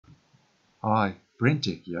Hi,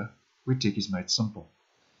 BrenTech here, where tech is made simple.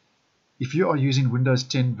 If you are using Windows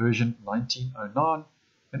 10 version 1909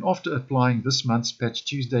 and after applying this month's Patch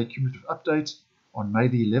Tuesday Cumulative Update on May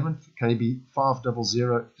the 11th,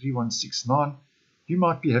 KB5003169, you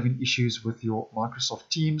might be having issues with your Microsoft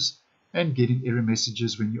Teams and getting error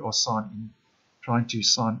messages when you are trying to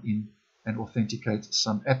sign in and authenticate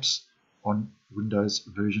some apps on Windows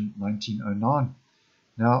version 1909.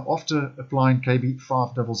 Now, after applying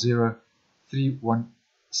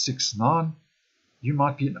KB5003169, you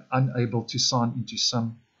might be unable to sign into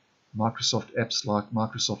some Microsoft apps like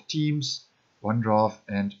Microsoft Teams, OneDrive,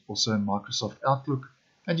 and also Microsoft Outlook.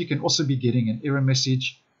 And you can also be getting an error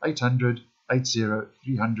message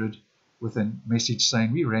 800-80-300 with a message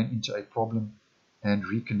saying we ran into a problem and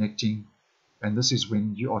reconnecting. And this is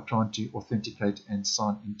when you are trying to authenticate and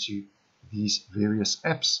sign into these various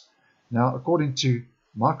apps. Now, according to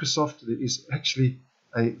Microsoft, there is actually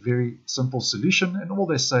a very simple solution, and all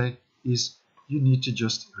they say is you need to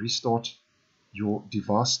just restart your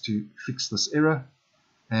device to fix this error.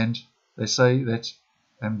 And they say that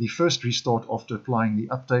the first restart after applying the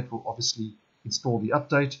update will obviously install the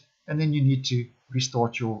update, and then you need to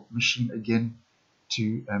restart your machine again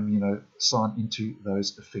to sign into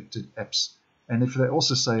those affected apps. And if they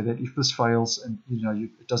also say that if this fails and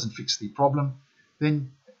it doesn't fix the problem,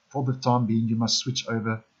 then for the time being you must switch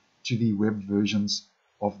over to the web versions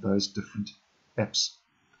of those different apps.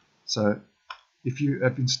 So if you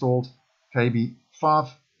have installed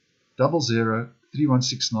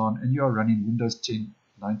KB5003169 and you are running Windows 10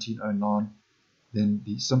 1909, then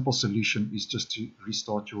the simple solution is just to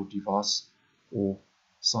restart your device or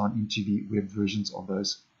sign into the web versions of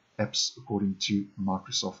those apps according to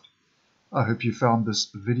Microsoft. I hope you found this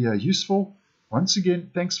video useful. Once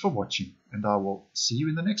again, thanks for watching, and I will see you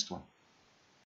in the next one.